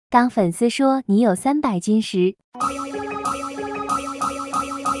当粉丝说你有300斤时，你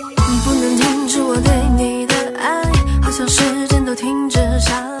不能停止我对你的爱，好像时间都停止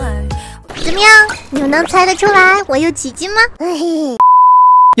下来。怎么样？你们能猜得出来我有几斤吗？嘿嘿。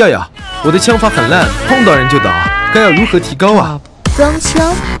耀耀，我的枪法很烂，碰到人就倒，该要如何提高啊？钢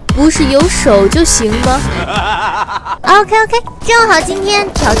枪不是有手就行吗？OK， 正好今天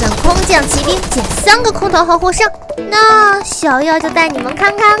挑战空降骑兵捡3个空投后获胜，那小药就带你们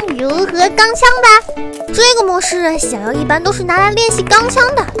看看如何钢枪吧。这个模式小药一般都是拿来练习钢枪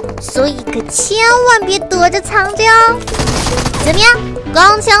的，所以可千万别躲着藏着哦。怎么样？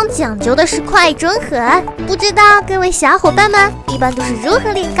钢枪讲究的是快准狠，不知道各位小伙伴们一般都是如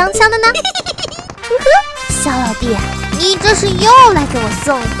何练钢枪的呢？小老弟，你这是又来给我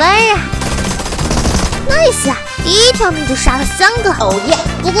送分啊 ！nice 啊，第一条命就杀了3个。哦耶！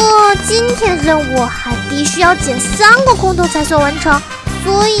不过今天的任务还必须要捡3个空投才算完成，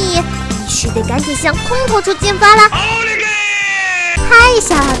所以必须得赶紧向空投处进发啦！嗨，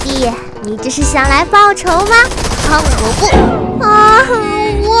小老弟，你这是想来报仇吗？看我不！啊，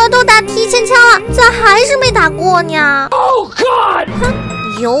我都打提前枪了，咋还是没打过呢？ Oh God！ 哼，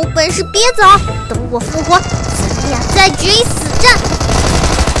有本事别走，等我复活，咱俩再决一死战！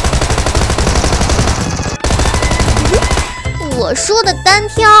我说的单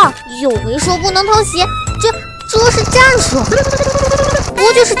挑，又没说不能偷袭，这是战术，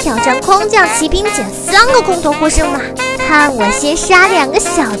不就是挑战空降骑兵捡3个空投获胜吗？看我先杀2个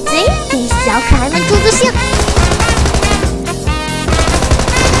小贼，给小可爱们助助兴。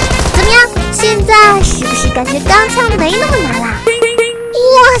怎么样？现在是不是感觉钢枪没那么难啦？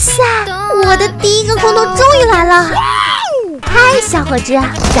哇塞，我的第一个空投终于来了！嗨，小伙子，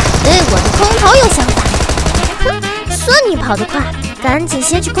敢对我的空投有想法？哼，算你跑得快，赶紧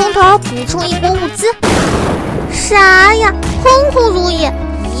先去空投补充一波物资。啥呀？空空如也，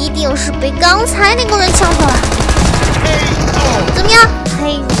一定是被刚才那个人抢走了。怎么样？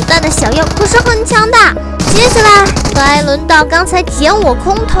黑卤蛋的小药可是很强的。接下来该轮到刚才捡我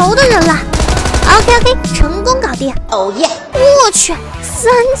空投的人了。OK， 成功搞定。哦耶！我去，3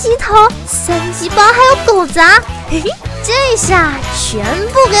级头、3级包还有狗杂，嘿嘿，这下全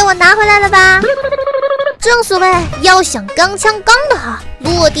部给我拿回来了吧？正所谓要想钢枪钢得好，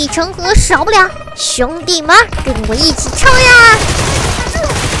落地成盒少不了。兄弟们，跟我一起冲呀！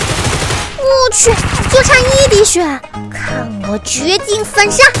我去，就差1滴血，看我绝境反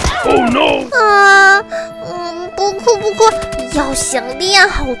杀！ Oh no！ 不过，要想练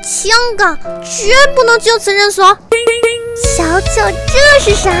好枪钢，绝不能就此认怂。瞧瞧这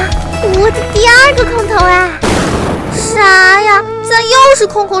是啥？我的第2个空投啊！啥呀？咋又是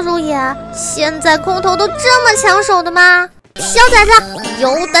空空如也？现在空投都这么抢手的吗？小崽子，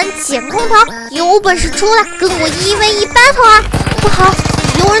有胆捡空投，有本事出来跟我1v1 battle 啊！不好，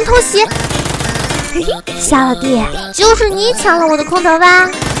有人偷袭！嘿嘿，小老弟，就是你抢了我的空投吧？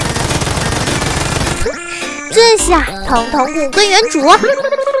这下统统物归原主。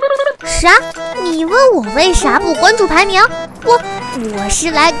啥？你问我为啥不关注排名？我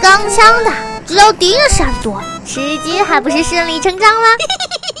是来钢枪的，只要敌人杀得多，吃鸡还不是顺理成章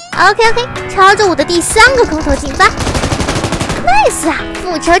吗？OK， 朝着我的第3个空投进发。nice 啊，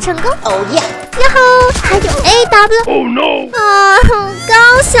复仇成功！哦耶！呀吼，还有 AW！ Oh no！ 啊，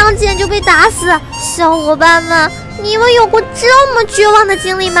刚想捡就被打死，小伙伴们，你们有过这么绝望的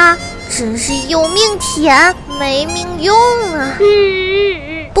经历吗？真是有命舔，没命用啊！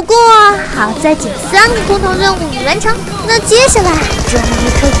不过好在捡3个空投任务已完成，那接下来终于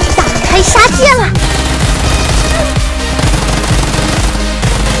可以大开杀戒了。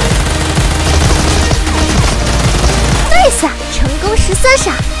nice 啊，成功13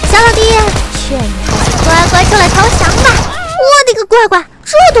杀！小老弟，劝你还是乖乖出来投降吧！我的个乖乖，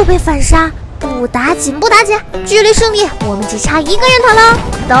这都被反杀！不打紧，距离胜利我们只差1个人头了，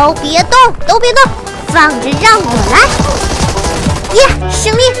都别动，放着让我来！耶，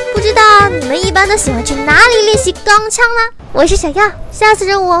胜利！不知道你们一般都喜欢去哪里练习钢枪呢？我是小药，下次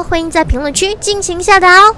任务欢迎在评论区尽情下达哦。